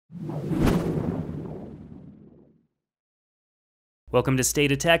Welcome to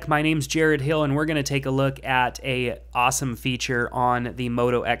State of Tech. My name's Jared Hill, and we're going to take a look at an awesome feature on the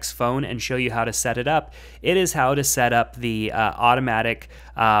Moto X phone and show you how to set it up. It is how to set up the automatic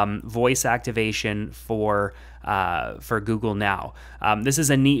voice activation for Google Now. This is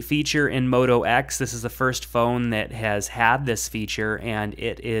a neat feature in Moto X. This is the first phone that has had this feature, and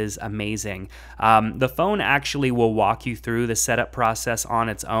it is amazing. The phone actually will walk you through the setup process on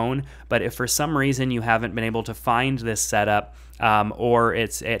its own, but if for some reason you haven't been able to find this setup, or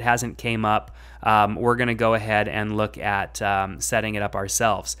it hasn't came up, we're going to go ahead and look at setting it up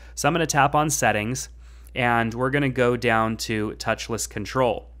ourselves. So I'm going to tap on Settings, and we're going to go down to Touchless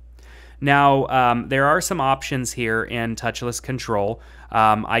Control. Now, there are some options here in Touchless Control.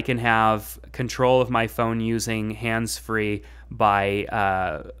 I can have control of my phone using hands-free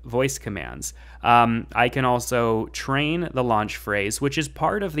by voice commands. I can also train the launch phrase, which is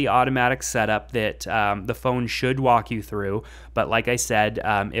part of the automatic setup that the phone should walk you through. But like I said,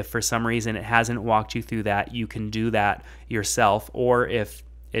 if for some reason it hasn't walked you through that, you can do that yourself. Or if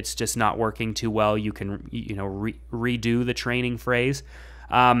it's just not working too well, you can redo the training phrase.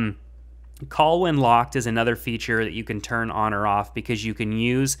 Call when locked is another feature that you can turn on or off, because you can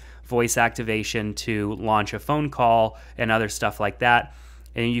use voice activation to launch a phone call and other stuff like that.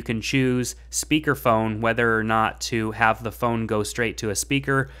 And you can choose speakerphone, whether or not to have the phone go straight to a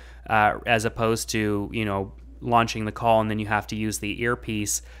speaker, as opposed to, launching the call and then you have to use the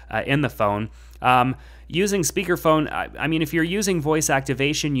earpiece in the phone. Using speakerphone, I mean, if you're using voice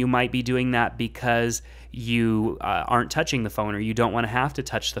activation, you might be doing that because you aren't touching the phone, or you don't want to have to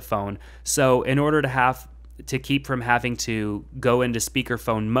touch the phone. So in order to keep from having to go into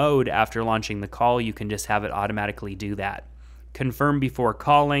speakerphone mode after launching the call, you can just have it automatically do that. Confirm before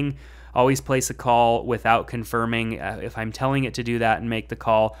calling. Always place a call without confirming. If I'm telling it to do that and make the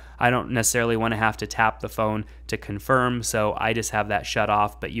call, I don't necessarily want to have to tap the phone to confirm, so I just have that shut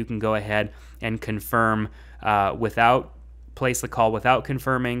off. But you can go ahead and confirm place the call without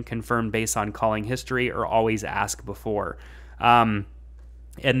confirming, confirm based on calling history, or always ask before. And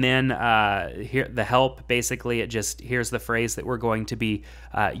then here, the help, basically here's the phrase that we're going to be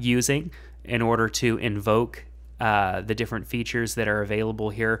using in order to invoke the different features that are available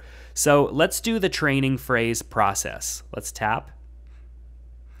here. So let's do the training phrase process. Let's tap.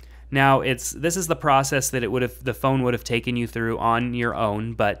 Now this is the process that the phone would have taken you through on your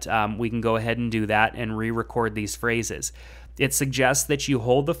own, but we can go ahead and do that and re-record these phrases. It suggests that you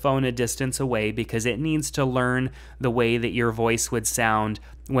hold the phone a distance away because it needs to learn the way that your voice would sound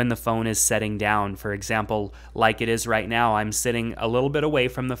when the phone is setting down. For example, like it is right now, I'm sitting a little bit away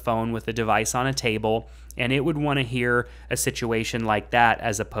from the phone with the device on a table, and it would want to hear a situation like that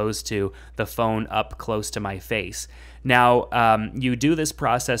as opposed to the phone up close to my face. Now, you do this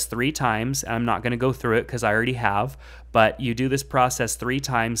process 3 times. I'm not going to go through it because I already have, but you do this process 3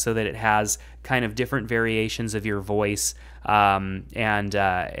 times so that it has kind of different variations of your voice, and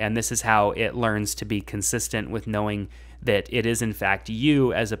this is how it learns to be consistent with knowing that it is in fact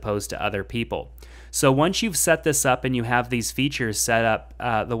you as opposed to other people. So once you've set this up and you have these features set up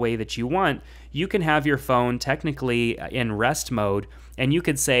the way that you want, you can have your phone technically in rest mode, and you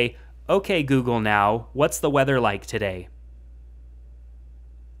could say, "Okay, Google Now, what's the weather like today?"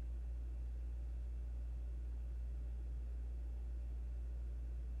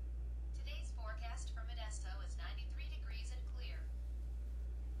 Today's forecast for Modesto is 93 degrees and clear.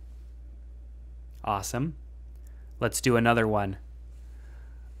 Awesome. Let's do another one.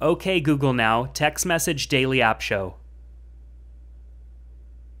 "Okay, Google Now, text message daily app show."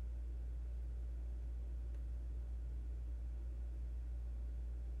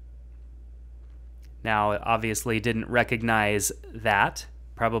 Now, it obviously didn't recognize that,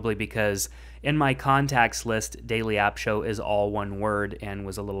 probably because in my contacts list, daily app show is all one word and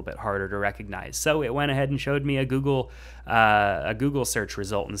was a little bit harder to recognize. So it went ahead and showed me a Google search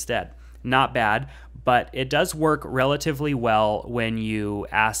result instead. Not bad, but it does work relatively well when you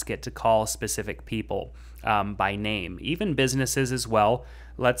ask it to call specific people by name, even businesses as well.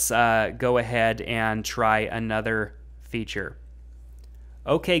 Let's go ahead and try another feature.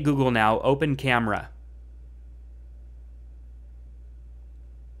 "Okay, Google Now, open camera."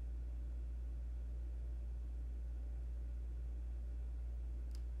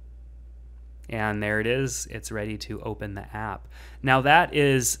 And there it is. It's ready to open the app. Now that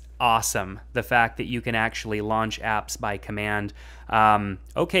is awesome, the fact that you can actually launch apps by command.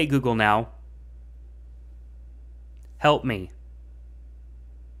 "Okay, Google Now, help me."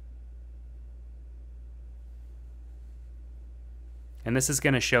 And this is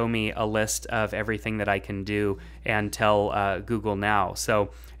going to show me a list of everything that I can do and tell Google now.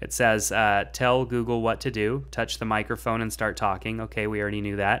 So it says, tell Google what to do, touch the microphone and start talking. Okay, we already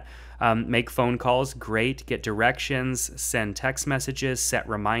knew that. Make phone calls, great. Get directions, send text messages, set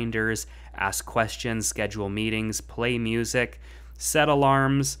reminders, ask questions, schedule meetings, play music, set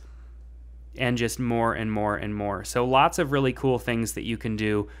alarms, and just more and more and more. So lots of really cool things that you can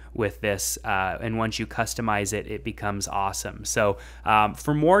do with this, and once you customize it, it becomes awesome. So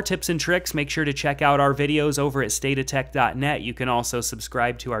for more tips and tricks, make sure to check out our videos over at stateoftech.net. You can also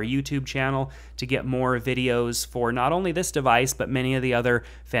subscribe to our YouTube channel to get more videos for not only this device, but many of the other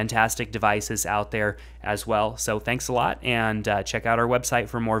fantastic devices out there as well. So thanks a lot, and check out our website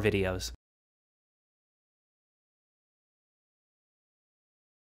for more videos.